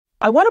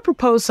I want to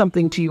propose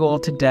something to you all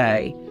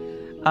today.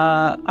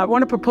 I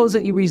want to propose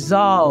that you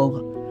resolve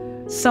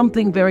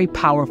something very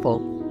powerful,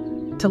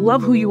 to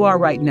love who you are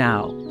right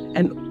now.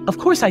 And of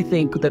course, I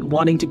think that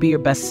wanting to be your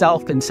best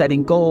self and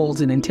setting goals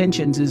and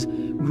intentions is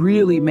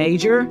really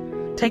major.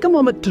 Take a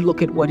moment to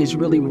look at what is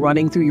really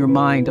running through your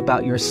mind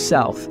about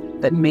yourself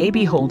that may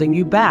be holding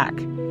you back.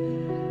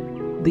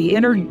 The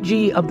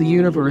energy of the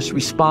universe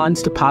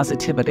responds to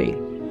positivity.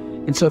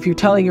 And so if you're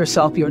telling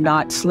yourself you're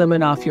not slim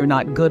enough, you're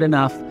not good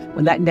enough,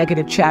 when that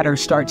negative chatter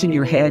starts in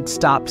your head,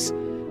 stops,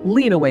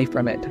 lean away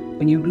from it.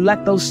 When you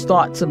let those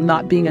thoughts of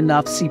not being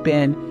enough seep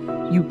in,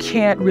 you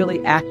can't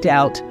really act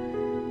out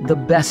the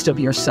best of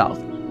yourself.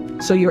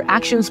 So your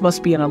actions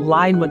must be in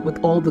alignment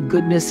with all the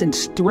goodness and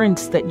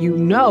strengths that you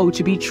know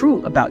to be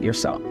true about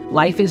yourself.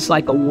 Life is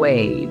like a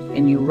wave,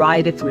 and you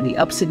ride it through the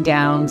ups and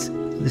downs,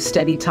 the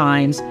steady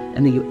times,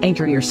 and then you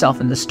anchor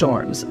yourself in the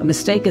storms. A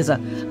mistake is a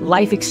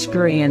life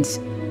experience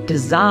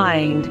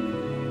designed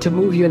to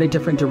move you in a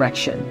different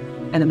direction.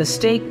 And a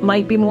mistake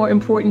might be more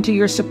important to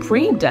your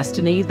supreme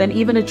destiny than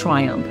even a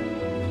triumph.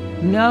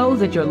 Know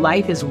that your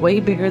life is way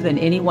bigger than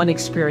any one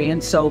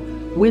experience, so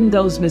when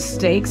those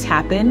mistakes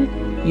happen,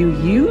 you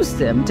use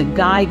them to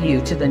guide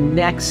you to the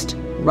next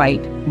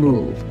right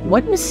move.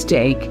 What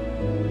mistake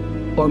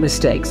or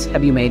mistakes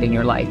have you made in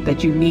your life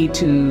that you need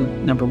to,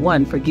 number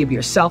one, forgive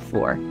yourself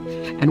for?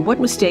 And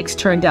what mistakes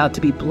turned out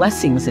to be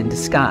blessings in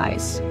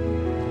disguise?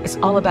 It's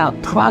all about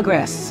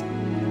progress,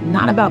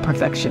 not about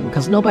perfection,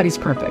 because nobody's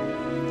perfect.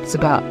 It's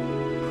about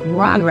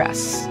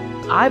progress.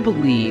 I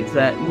believe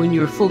that when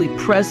you're fully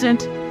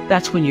present,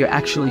 that's when you're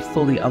actually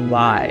fully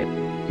alive.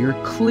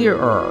 You're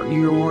clearer,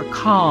 you're more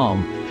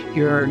calm,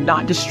 you're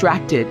not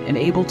distracted and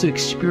able to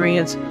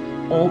experience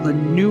all the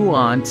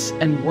nuance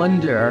and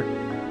wonder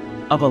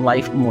of a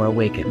life more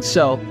awakened.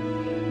 So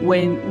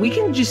when we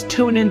can just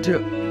tune into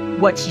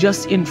what's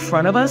just in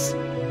front of us,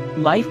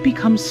 life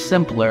becomes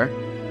simpler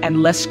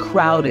and less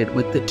crowded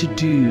with the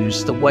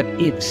to-dos, the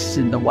what-ifs,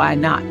 and the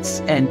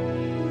why-nots. And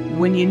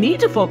when you need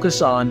to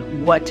focus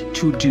on what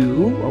to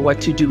do or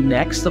what to do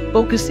next, the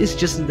focus is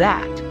just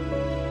that.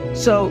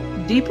 So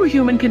deeper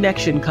human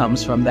connection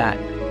comes from that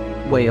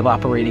way of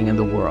operating in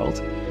the world.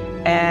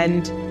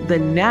 And the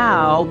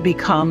now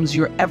becomes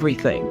your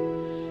everything.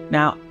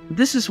 Now,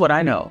 this is what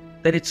I know,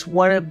 that it's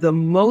one of the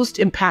most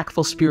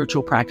impactful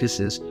spiritual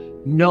practices,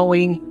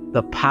 knowing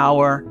the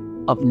power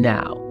of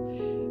now.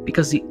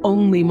 Because the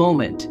only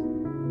moment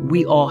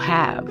we all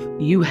have,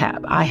 you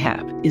have, I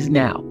have, is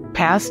now.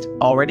 Past,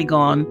 already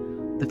gone.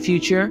 The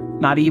future,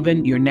 not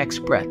even your next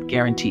breath,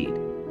 guaranteed.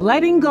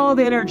 Letting go of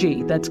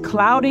energy that's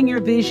clouding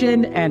your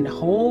vision and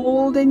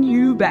holding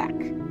you back.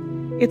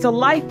 It's a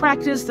life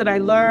practice that I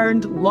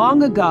learned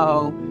long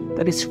ago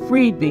that has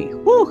freed me,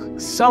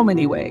 so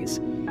many ways.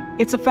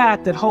 It's a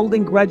fact that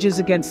holding grudges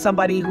against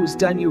somebody who's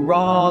done you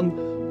wrong,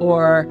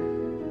 or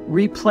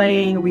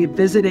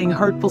revisiting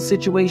hurtful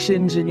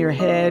situations in your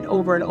head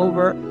over and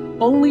over,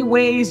 only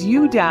weighs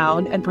you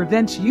down and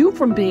prevents you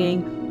from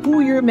being who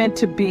you're meant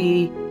to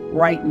be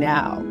right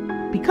now,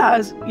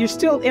 because you're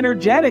still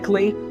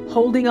energetically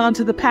holding on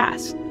to the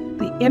past.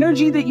 The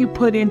energy that you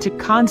put into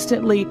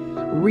constantly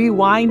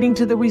rewinding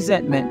to the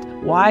resentment.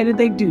 Why did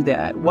they do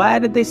that? Why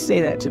did they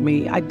say that to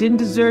me? I didn't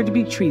deserve to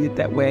be treated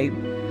that way.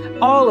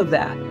 All of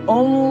that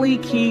only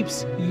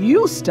keeps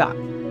you stuck.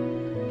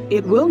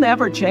 It will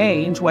never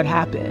change what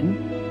happened.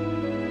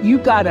 You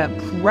gotta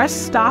press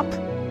stop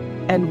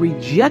and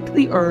reject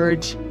the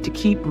urge to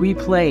keep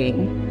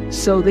replaying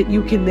so that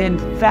you can then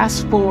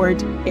fast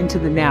forward into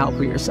the now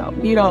for yourself.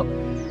 You know,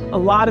 a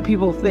lot of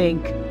people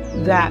think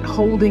that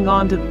holding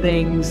on to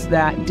things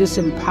that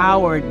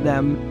disempowered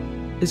them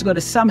is going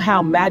to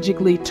somehow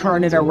magically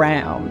turn it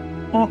around.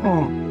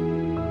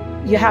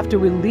 You have to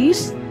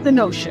release the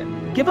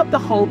notion, give up the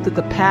hope that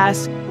the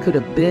past could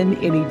have been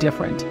any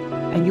different.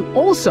 And you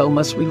also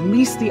must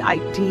release the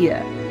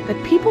idea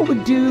that people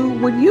would do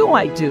what you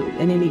might do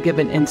in any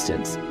given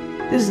instance.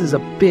 This is a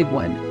big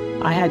one.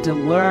 I had to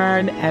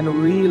learn and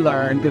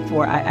relearn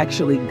before I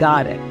actually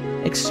got it.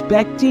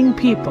 Expecting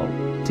people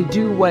to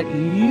do what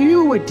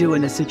you would do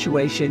in a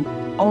situation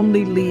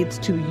only leads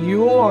to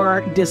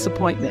your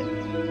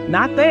disappointment,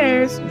 not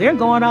theirs. They're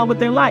going on with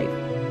their life.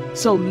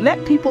 So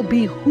let people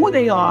be who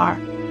they are,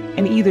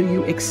 and either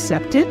you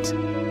accept it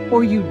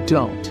or you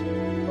don't.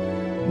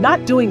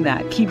 Not doing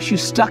that keeps you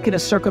stuck in a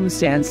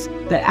circumstance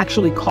that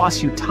actually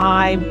costs you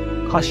time,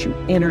 costs you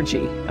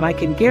energy. And I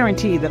can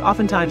guarantee that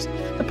oftentimes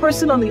the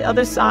person on the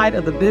other side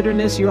of the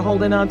bitterness you're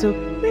holding on to,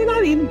 they're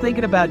not even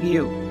thinking about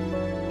you.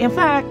 In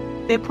fact,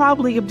 they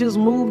probably have just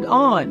moved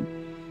on.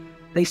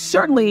 They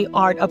certainly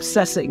aren't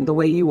obsessing the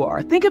way you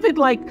are. Think of it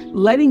like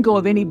letting go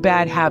of any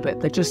bad habit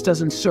that just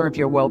doesn't serve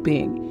your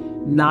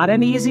well-being. Not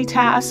an easy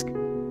task.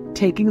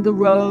 Taking the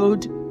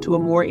road to a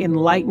more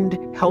enlightened,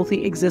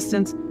 healthy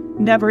existence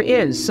never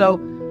is. So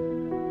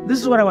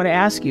this is what I want to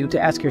ask you to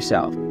ask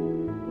yourself.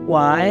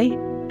 Why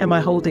am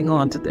I holding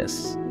on to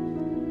this?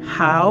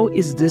 How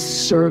is this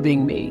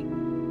serving me?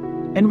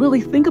 And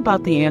really think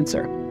about the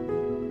answer.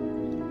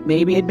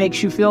 Maybe it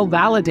makes you feel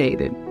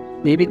validated.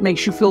 Maybe it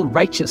makes you feel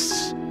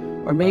righteous.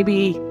 Or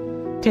maybe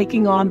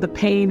taking on the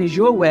pain is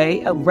your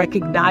way of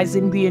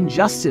recognizing the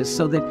injustice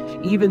so that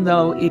even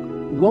though it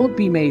won't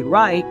be made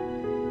right,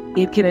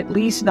 it can at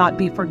least not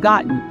be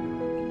forgotten.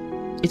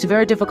 It's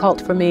very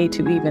difficult for me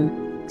to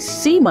even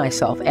see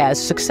myself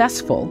as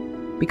successful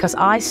because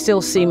I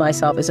still see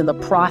myself as in the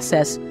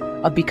process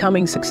of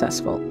becoming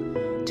successful.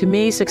 To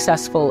me,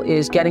 successful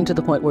is getting to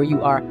the point where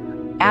you are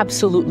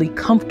absolutely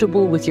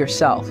comfortable with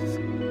yourself.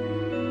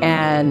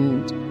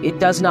 And it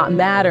does not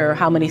matter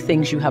how many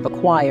things you have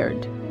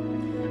acquired.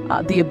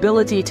 The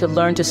ability to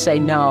learn to say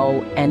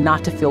no and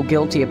not to feel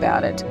guilty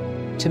about it,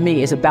 to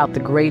me, is about the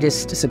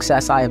greatest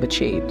success I have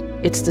achieved.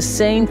 It's the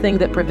same thing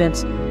that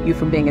prevents you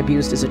from being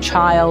abused as a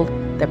child,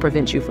 that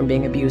prevents you from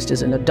being abused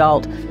as an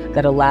adult,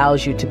 that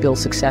allows you to build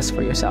success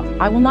for yourself.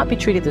 I will not be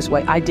treated this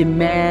way. I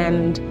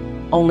demand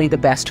only the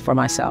best for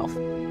myself.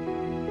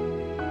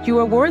 You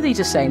are worthy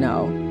to say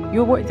no.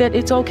 That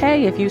it's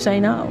okay if you say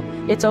no.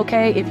 It's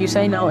okay if you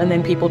say no and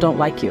then people don't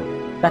like you.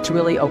 That's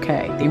really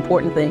okay. The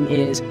important thing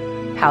is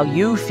how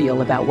you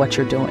feel about what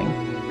you're doing,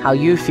 how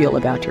you feel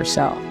about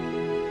yourself.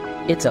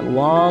 It's a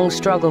long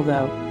struggle,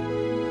 though.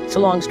 It's a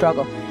long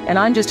struggle. And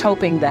I'm just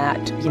hoping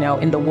that,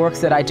 in the work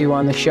that I do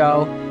on the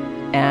show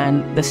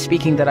and the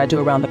speaking that I do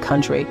around the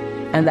country,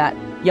 and that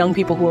young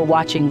people who are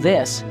watching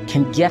this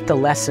can get the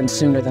lesson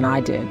sooner than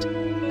I did.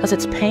 Because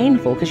it's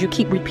painful, because you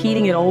keep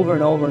repeating it over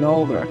and over and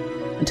over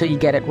until you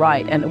get it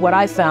right. And what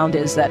I found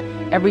is that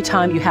every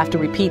time you have to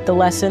repeat the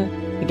lesson,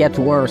 it gets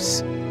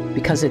worse.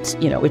 Because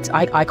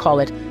I call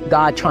it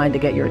God trying to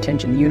get your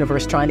attention, the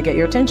universe trying to get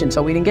your attention.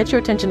 So we didn't get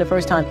your attention the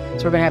first time,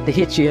 so we're gonna have to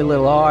hit you a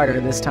little harder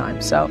this time.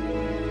 So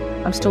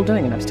I'm still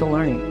doing it, I'm still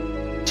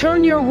learning.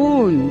 Turn your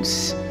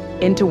wounds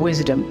into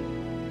wisdom.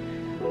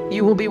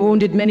 You will be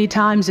wounded many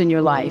times in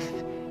your life.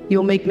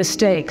 You'll make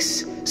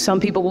mistakes. Some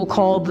people will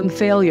call them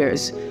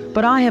failures.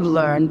 But I have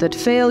learned that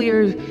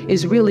failure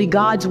is really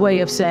God's way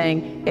of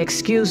saying,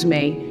 excuse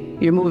me,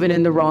 you're moving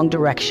in the wrong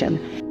direction.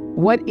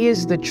 What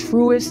is the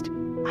truest,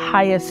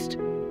 highest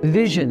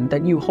vision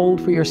that you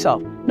hold for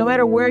yourself? No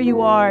matter where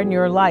you are in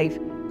your life,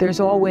 there's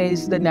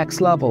always the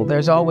next level.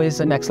 There's always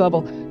the next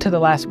level to the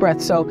last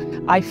breath. So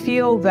I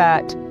feel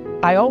that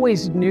I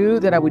always knew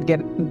that I would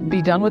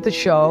be done with the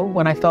show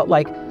when I felt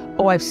like,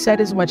 oh, I've said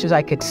as much as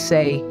I could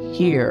say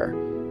here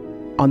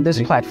on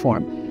this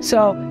platform.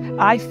 So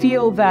I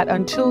feel that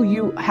until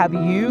you have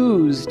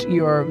used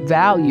your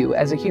value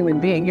as a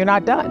human being, you're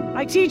not done.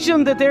 I teach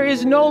them that there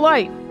is no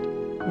life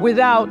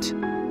without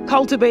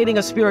cultivating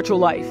a spiritual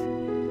life,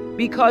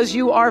 because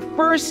you are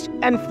first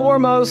and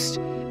foremost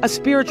a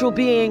spiritual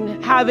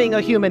being having a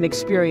human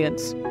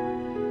experience.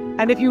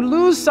 And if you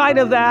lose sight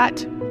of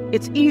that,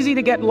 it's easy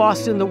to get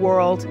lost in the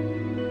world,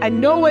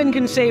 and no one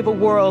can save a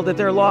world that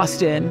they're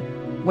lost in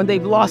when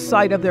they've lost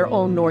sight of their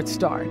own North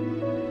Star.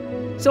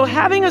 So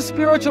having a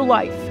spiritual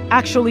life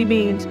actually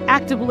means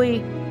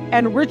actively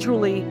and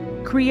ritually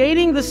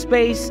creating the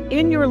space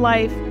in your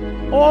life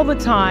all the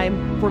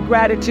time for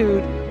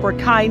gratitude, for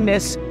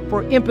kindness,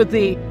 for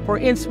empathy, for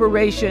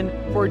inspiration,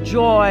 for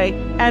joy,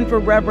 and for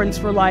reverence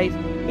for life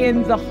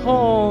in the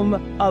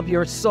home of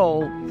your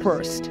soul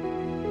first.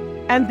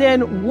 And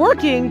then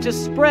working to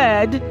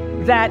spread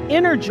that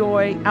inner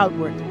joy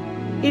outward.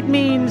 It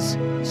means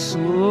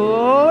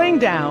slowing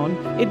down.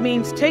 It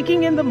means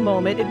taking in the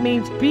moment. It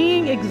means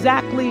being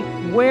exactly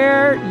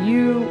where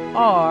you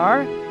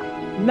are,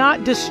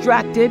 not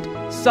distracted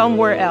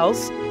somewhere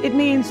else. It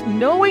means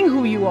knowing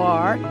who you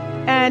are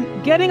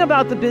and getting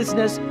about the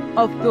business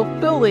of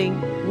fulfilling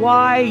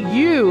why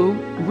you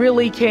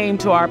really came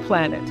to our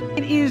planet.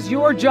 It is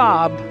your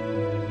job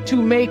to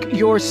make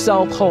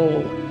yourself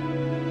whole.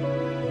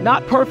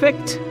 Not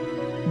perfect,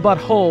 but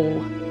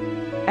whole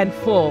and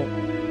full.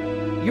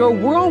 Your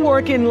real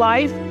work in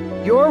life,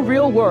 your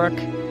real work,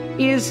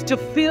 is to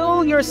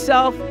fill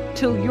yourself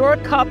till your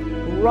cup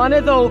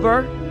runneth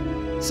over,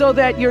 so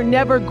that you're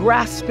never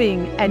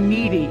grasping and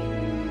needy,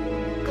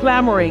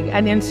 clamoring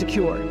and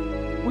insecure.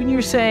 When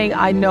you're saying,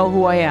 I know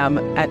who I am,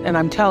 and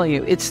I'm telling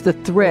you, it's the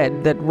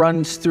thread that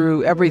runs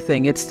through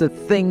everything. It's the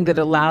thing that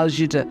allows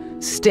you to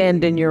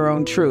stand in your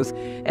own truth.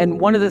 And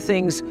one of the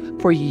things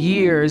for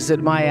years that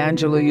Maya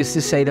Angelou used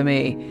to say to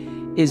me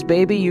is,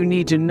 baby, you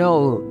need to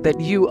know that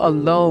you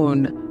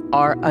alone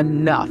are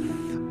enough.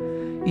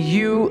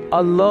 You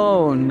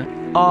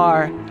alone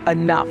are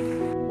enough.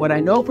 What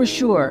I know for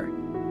sure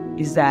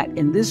is that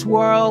in this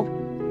world,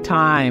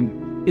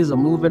 time is a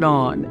moving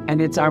on,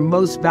 and it's our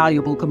most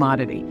valuable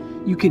commodity.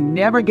 You can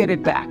never get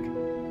it back.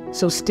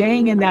 So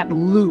staying in that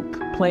loop,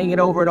 playing it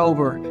over and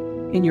over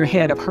in your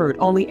head of hurt,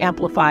 only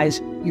amplifies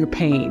your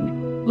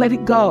pain. Let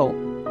it go.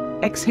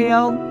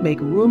 Exhale, make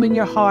room in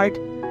your heart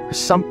for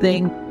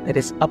something that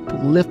is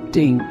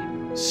uplifting.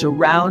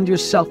 Surround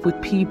yourself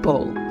with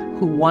people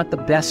who want the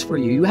best for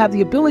you. You have the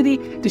ability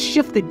to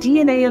shift the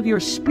DNA of your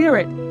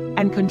spirit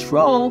and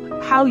control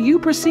how you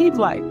perceive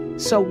life.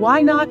 So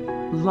why not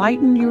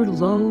lighten your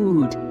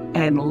load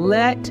and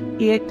let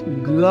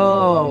it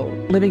go?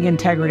 Living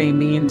integrity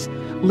means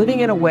living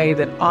in a way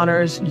that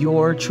honors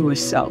your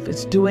truest self.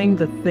 It's doing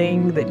the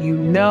thing that you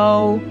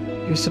know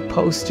you're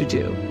supposed to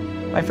do.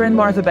 My friend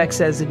Martha Beck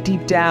says that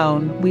deep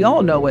down, we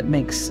all know what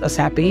makes us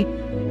happy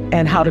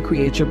and how to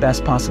create your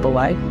best possible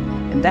life.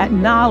 And that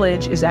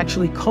knowledge is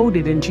actually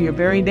coded into your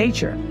very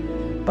nature.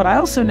 But I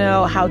also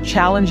know how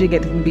challenging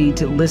it can be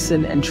to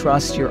listen and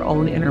trust your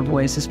own inner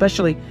voice,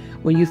 especially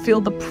when you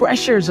feel the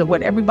pressures of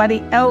what everybody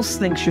else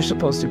thinks you're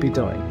supposed to be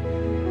doing.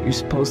 You're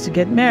supposed to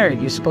get married.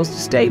 You're supposed to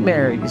stay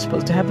married. You're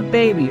supposed to have a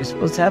baby. You're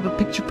supposed to have a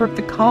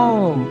picture-perfect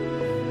home.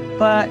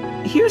 But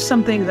here's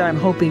something that I'm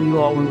hoping you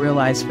all will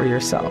realize for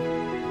yourself.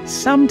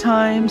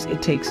 Sometimes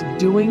it takes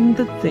doing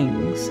the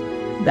things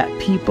that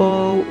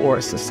people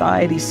or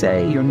society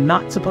say you're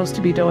not supposed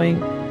to be doing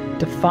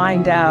to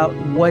find out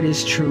what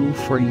is true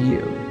for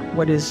you.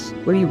 What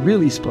are you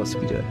really supposed to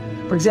be doing?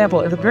 For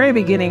example, at the very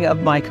beginning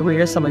of my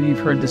career, some of you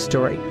have heard this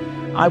story,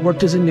 I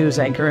worked as a news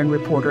anchor and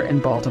reporter in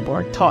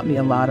Baltimore. It taught me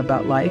a lot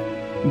about life.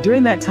 And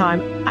during that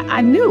time, I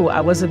knew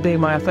I wasn't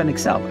being my authentic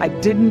self. I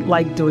didn't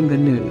like doing the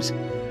news.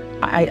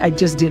 I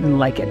just didn't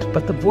like it.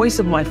 But the voice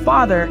of my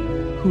father,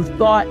 who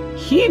thought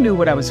he knew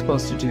what I was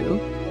supposed to do,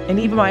 and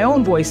even my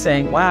own voice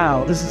saying,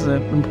 wow, this is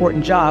an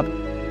important job.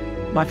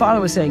 My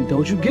father was saying,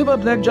 don't you give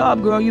up that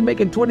job, girl. You're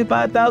making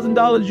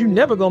 $25,000. You're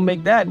never going to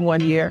make that in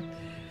 1 year.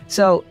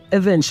 So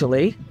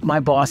eventually, my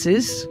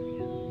bosses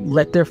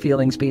let their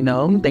feelings be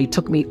known. They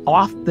took me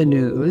off the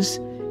news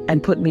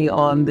and put me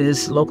on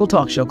this local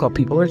talk show called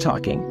People Are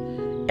Talking.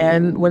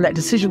 And when that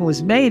decision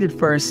was made at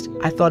first,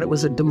 I thought it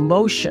was a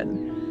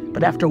demotion.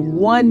 But after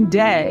one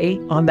day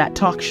on that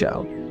talk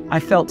show, I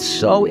felt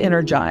so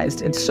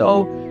energized and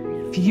so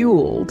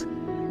fueled.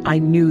 I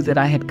knew that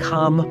I had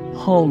come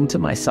home to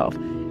myself.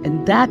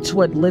 And that's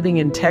what living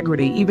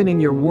integrity, even in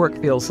your work,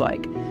 feels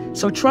like.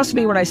 So trust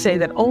me when I say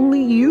that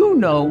only you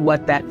know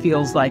what that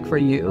feels like for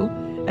you.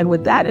 And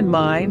with that in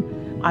mind,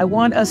 I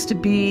want us to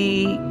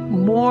be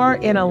more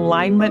in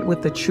alignment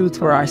with the truth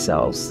for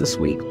ourselves this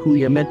week. Who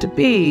you're meant to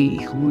be,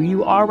 who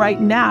you are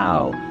right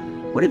now.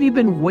 What have you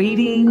been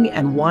waiting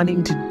and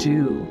wanting to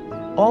do?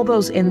 All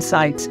those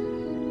insights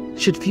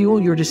should fuel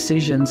your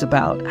decisions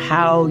about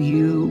how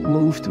you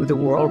move through the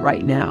world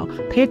right now.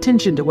 Pay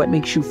attention to what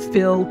makes you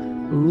feel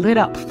lit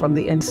up from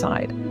the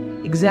inside.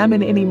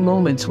 Examine any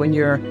moments when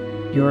your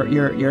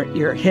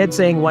head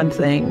saying one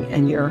thing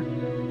and your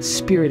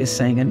spirit is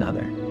saying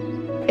another.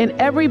 And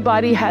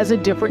everybody has a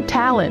different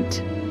talent.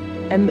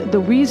 And the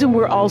reason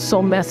we're all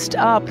so messed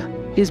up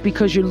is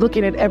because you're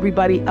looking at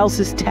everybody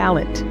else's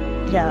talent.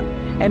 Yeah.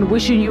 And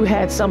wishing you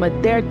had some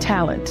of their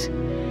talent.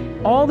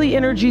 All the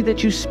energy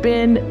that you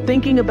spend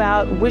thinking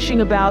about, wishing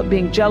about,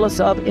 being jealous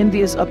of,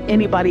 envious of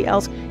anybody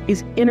else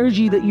is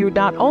energy that you're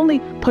not only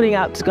putting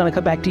out, it's going to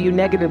come back to you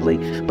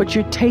negatively, but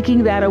you're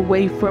taking that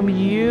away from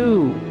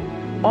you.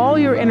 All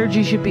your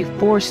energy should be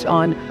forced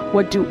on,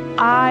 what do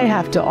I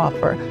have to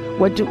offer?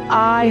 What do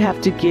I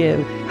have to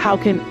give? How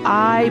can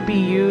I be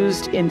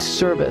used in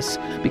service?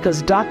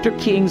 Because Dr.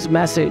 King's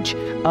message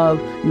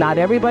of not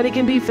everybody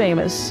can be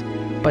famous,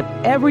 but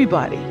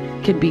everybody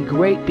can be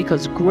great,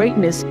 because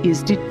greatness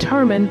is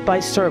determined by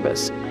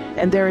service.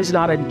 And there is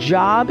not a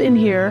job in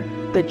here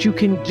that you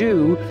can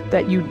do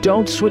that you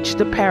don't switch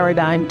the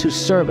paradigm to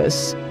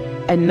service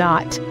and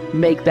not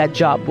make that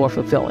job more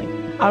fulfilling.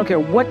 I don't care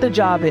what the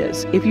job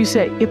is. If you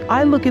say, if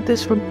I look at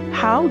this from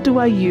how do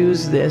I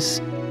use this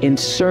in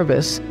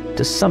service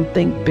to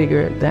something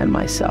bigger than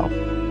myself,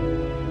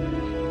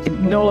 it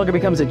no longer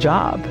becomes a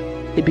job.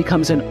 It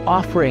becomes an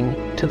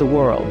offering to the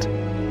world.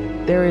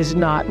 There is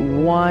not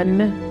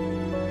one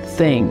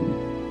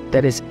thing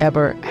that has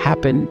ever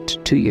happened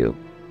to you,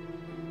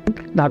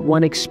 not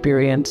one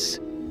experience,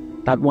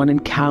 not one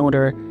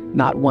encounter,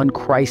 not one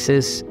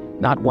crisis,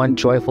 not one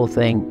joyful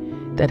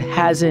thing that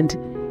hasn't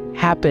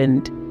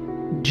happened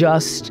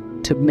just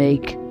to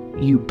make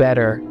you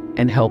better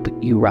and help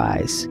you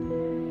rise.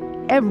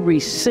 Every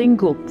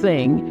single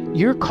thing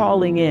you're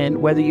calling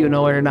in, whether you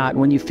know it or not,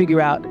 when you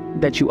figure out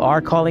that you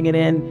are calling it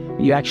in,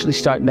 you actually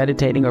start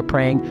meditating or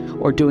praying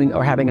or doing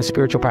or having a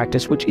spiritual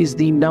practice, which is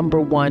the number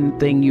one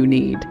thing you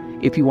need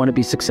if you want to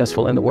be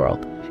successful in the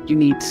world. You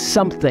need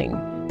something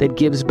that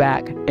gives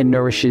back and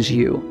nourishes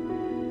you,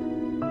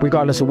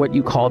 regardless of what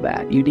you call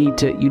that. You need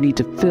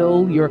to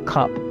fill your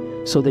cup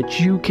so that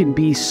you can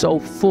be so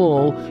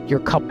full your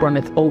cup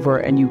runneth over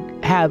and you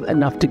have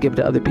enough to give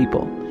to other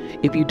people.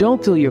 If you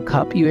don't fill your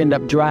cup, you end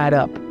up dried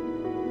up.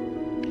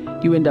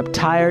 You end up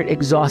tired,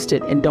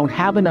 exhausted, and don't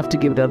have enough to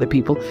give to other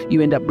people.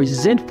 You end up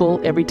resentful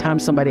every time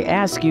somebody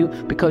asks you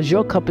because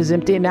your cup is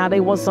empty and now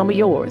they want some of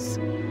yours.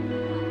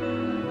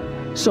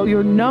 So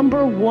your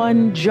number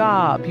one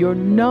job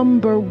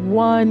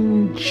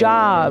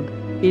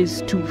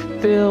is to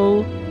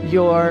fill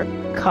your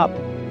cup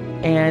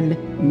and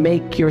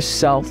make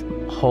yourself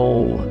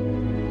whole.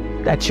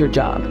 That's your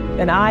job.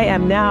 And I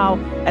am now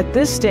at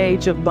this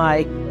stage of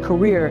my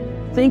career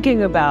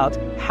thinking about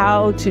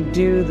how to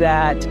do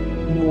that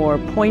more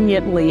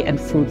poignantly and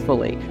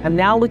fruitfully. I'm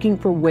now looking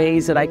for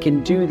ways that I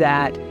can do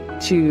that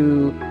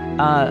to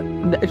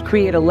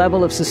create a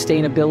level of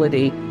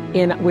sustainability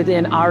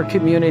within our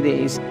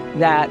communities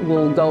that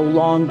will go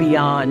long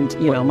beyond,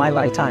 my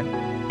lifetime.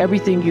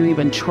 Everything you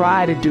even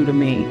try to do to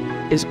me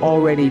is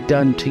already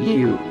done to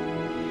you.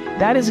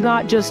 That is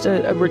not just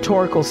a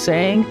rhetorical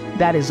saying,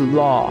 that is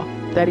law.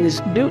 That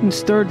is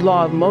Newton's third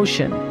law of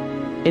motion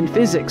in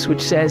physics,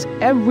 which says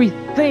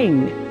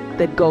everything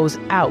that goes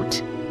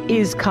out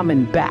is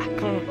coming back.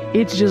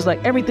 It's just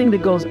like everything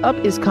that goes up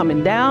is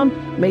coming down,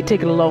 may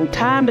take it a long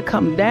time to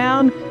come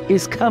down,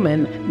 is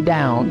coming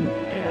down.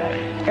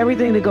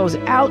 Everything that goes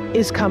out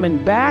is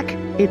coming back,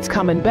 it's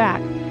coming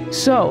back.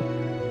 So,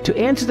 to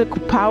answer the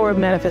power of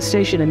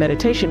manifestation and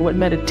meditation, what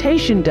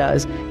meditation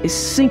does is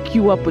sync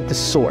you up with the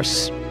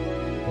source.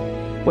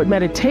 What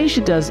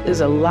meditation does is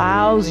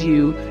allows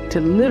you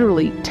to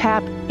literally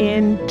tap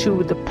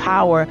into the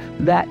power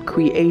that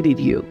created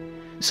you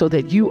so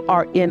that you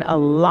are in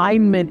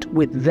alignment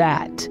with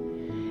that.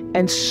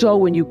 And so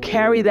when you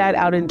carry that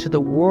out into the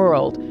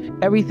world,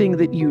 everything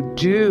that you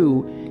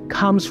do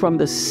comes from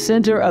the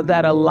center of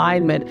that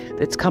alignment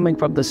that's coming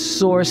from the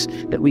source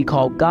that we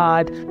call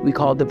God, we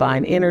call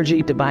divine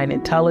energy, divine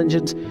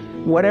intelligence,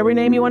 whatever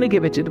name you want to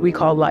give it to, we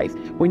call life.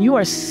 When you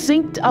are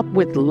synced up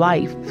with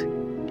life,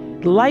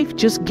 life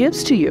just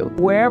gives to you.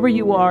 Wherever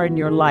you are in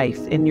your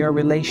life, in your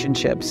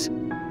relationships,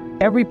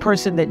 every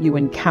person that you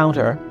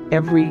encounter,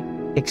 every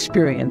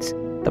experience,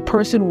 the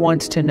person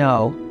wants to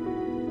know,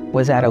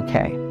 was that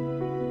okay?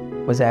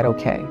 Was that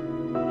okay?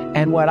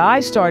 And what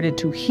I started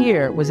to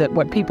hear was that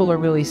what people are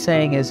really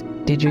saying is,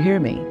 did you hear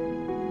me?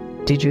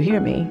 Did you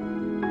hear me?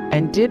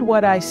 And did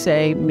what I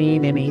say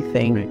mean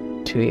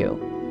anything to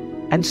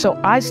you? And so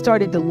I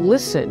started to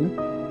listen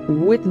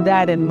with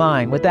that in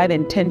mind, with that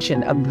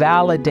intention of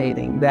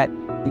validating that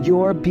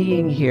you're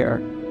being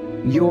here,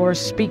 you're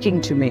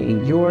speaking to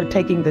me, you're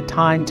taking the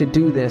time to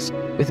do this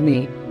with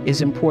me is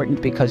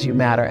important because you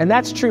matter. And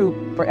that's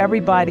true for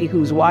everybody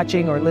who's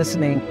watching or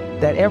listening,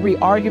 that every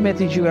argument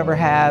that you ever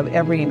have,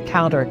 every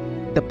encounter,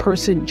 the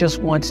person just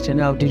wants to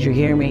know, did you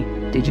hear me?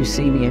 Did you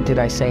see me? And did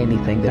I say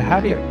anything to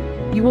hurt you?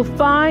 You will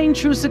find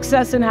true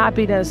success and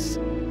happiness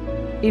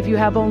if you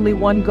have only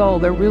one goal.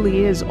 There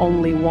really is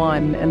only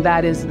one, and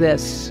that is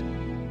this: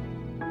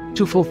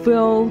 to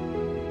fulfill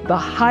the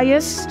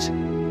highest,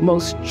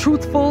 most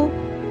truthful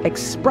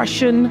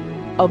expression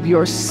of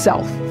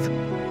yourself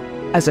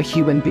as a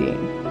human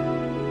being.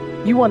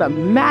 You want to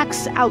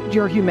max out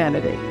your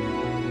humanity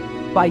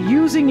by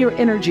using your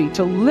energy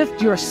to lift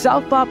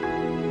yourself up,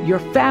 your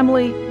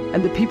family,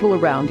 and the people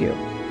around you.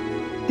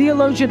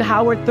 Theologian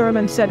Howard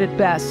Thurman said it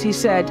best. He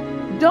said,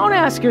 don't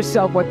ask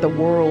yourself what the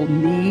world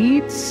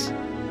needs.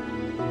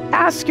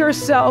 Ask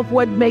yourself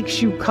what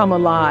makes you come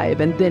alive,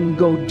 and then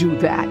go do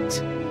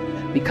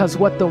that. Because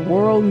what the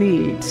world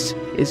needs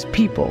is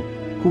people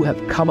who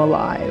have come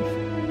alive.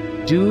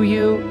 Do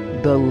you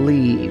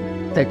believe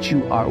that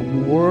you are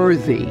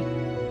worthy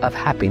of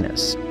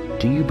happiness?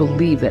 Do you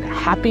believe that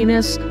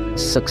happiness,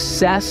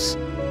 success,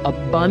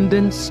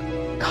 abundance,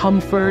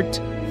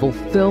 comfort,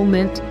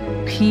 fulfillment,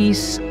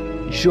 peace,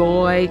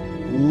 joy,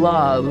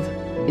 love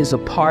is a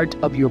part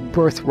of your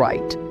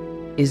birthright?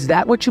 Is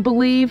that what you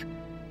believe?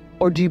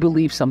 Or do you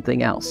believe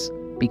something else?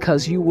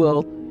 Because you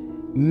will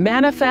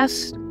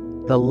manifest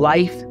the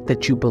life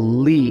that you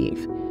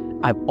believe.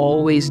 I've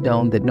always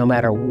known that no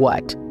matter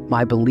what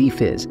my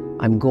belief is,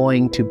 I'm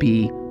going to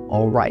be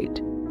all right.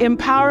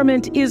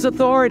 Empowerment is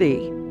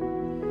authority.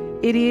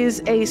 It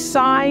is a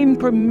signed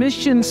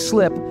permission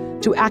slip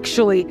to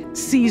actually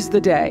seize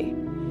the day.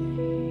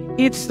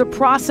 It's the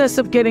process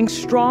of getting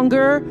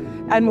stronger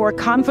and more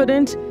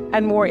confident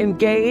and more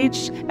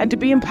engaged. And to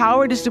be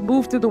empowered is to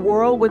move through the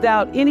world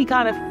without any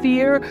kind of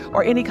fear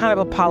or any kind of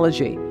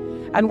apology.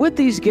 And with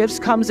these gifts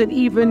comes an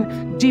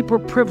even deeper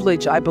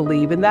privilege, I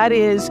believe, and that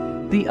is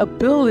the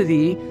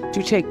ability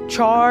to take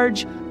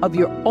charge of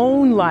your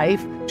own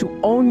life, to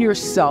own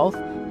yourself,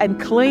 and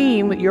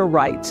claim your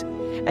rights.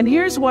 And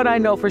here's what I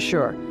know for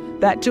sure,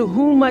 that to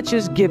whom much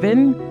is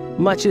given,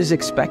 much is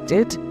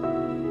expected.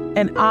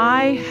 And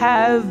I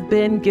have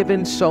been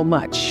given so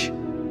much.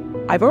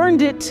 I've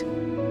earned it,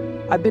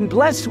 I've been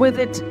blessed with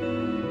it,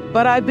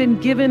 but I've been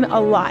given a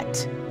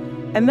lot.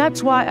 And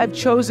that's why I've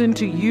chosen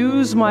to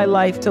use my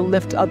life to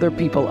lift other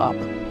people up.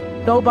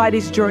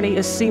 Nobody's journey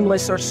is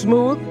seamless or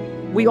smooth.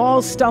 We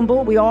all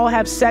stumble, we all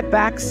have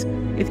setbacks.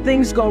 If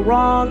things go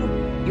wrong,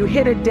 you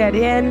hit a dead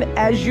end,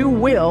 as you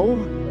will.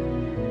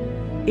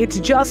 It's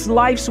just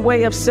life's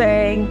way of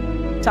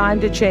saying,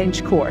 time to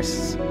change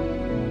course.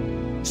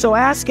 So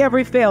ask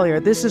every failure,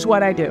 this is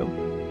what I do.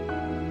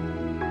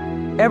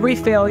 Every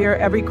failure,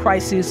 every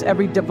crisis,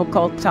 every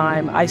difficult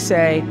time, I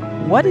say,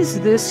 what is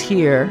this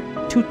here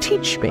to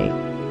teach me?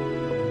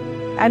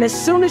 And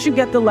as soon as you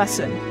get the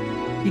lesson,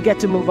 you get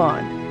to move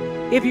on.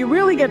 If you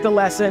really get the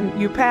lesson,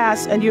 you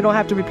pass and you don't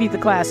have to repeat the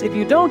class. If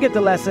you don't get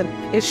the lesson,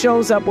 it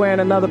shows up wearing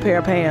another pair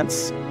of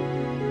pants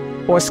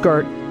or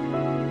skirt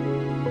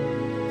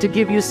to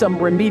give you some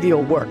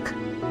remedial work.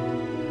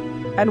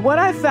 And what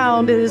I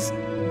found is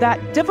that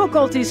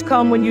difficulties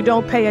come when you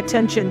don't pay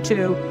attention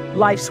to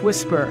life's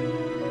whisper,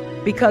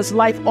 because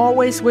life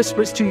always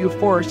whispers to you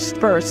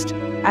first.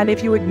 And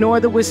if you ignore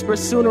the whisper,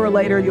 sooner or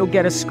later, you'll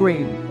get a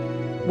scream.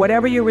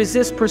 Whatever you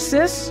resist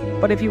persists,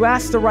 but if you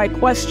ask the right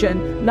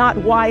question, not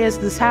why is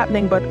this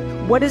happening, but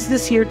What is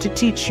this here to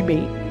teach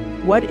me?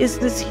 What is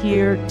this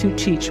here to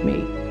teach me?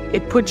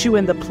 It puts you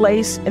in the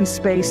place and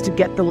space to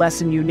get the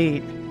lesson you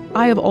need.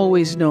 I have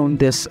always known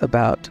this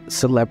about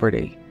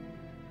celebrity.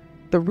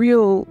 The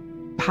real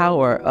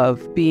power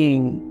of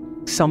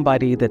being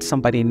somebody that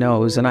somebody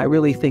knows, and I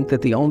really think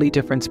that the only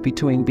difference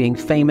between being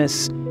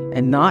famous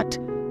and not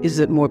is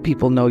that more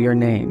people know your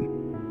name.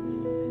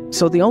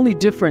 So the only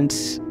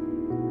difference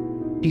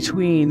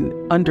between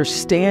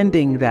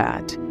understanding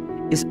that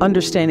is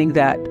understanding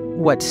that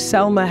what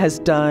Selma has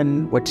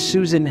done, what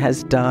Susan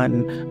has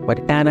done, what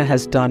Anna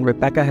has done,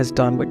 Rebecca has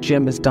done, what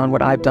Jim has done,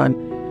 what I've done,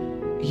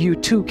 you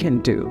too can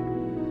do.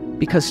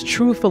 Because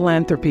true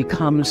philanthropy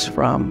comes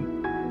from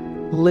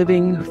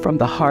living from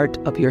the heart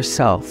of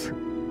yourself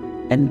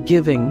and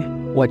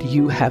giving what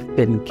you have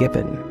been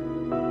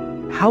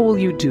given. How will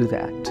you do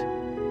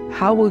that?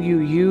 How will you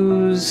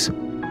use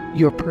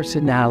your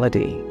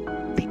personality,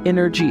 the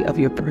energy of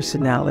your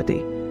personality,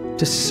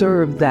 to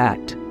serve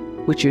that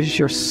which is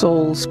your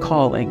soul's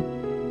calling?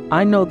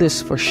 I know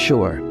this for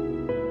sure.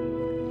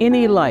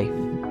 Any life,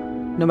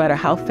 no matter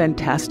how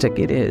fantastic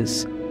it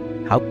is,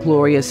 how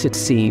glorious it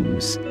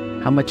seems,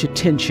 how much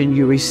attention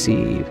you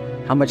receive,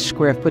 how much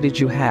square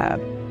footage you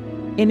have,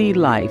 any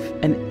life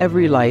and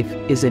every life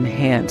is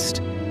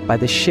enhanced by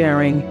the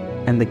sharing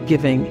and the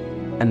giving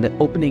and the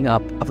opening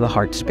up of the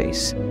heart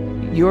space.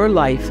 Your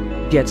life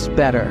gets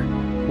better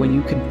when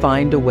you can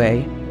find a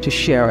way to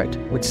share it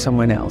with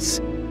someone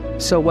else.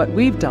 So what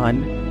we've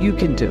done, you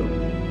can do.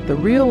 The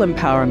real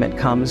empowerment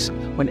comes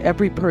when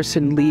every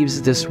person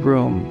leaves this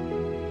room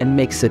and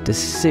makes a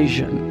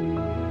decision.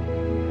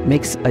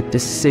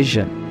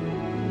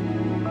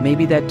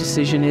 Maybe that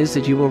decision is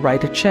that you will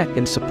write a check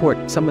and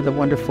support some of the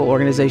wonderful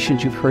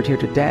organizations you've heard here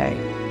today.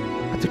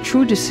 But the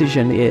true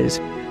decision is,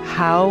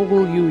 how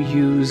will you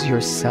use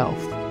yourself?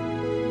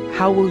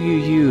 How will you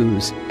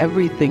use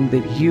everything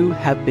that you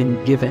have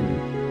been given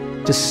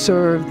to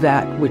serve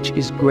that which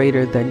is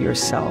greater than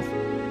yourself?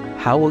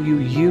 How will you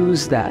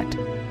use that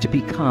to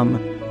become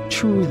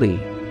truly,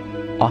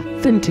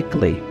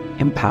 authentically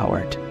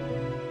empowered?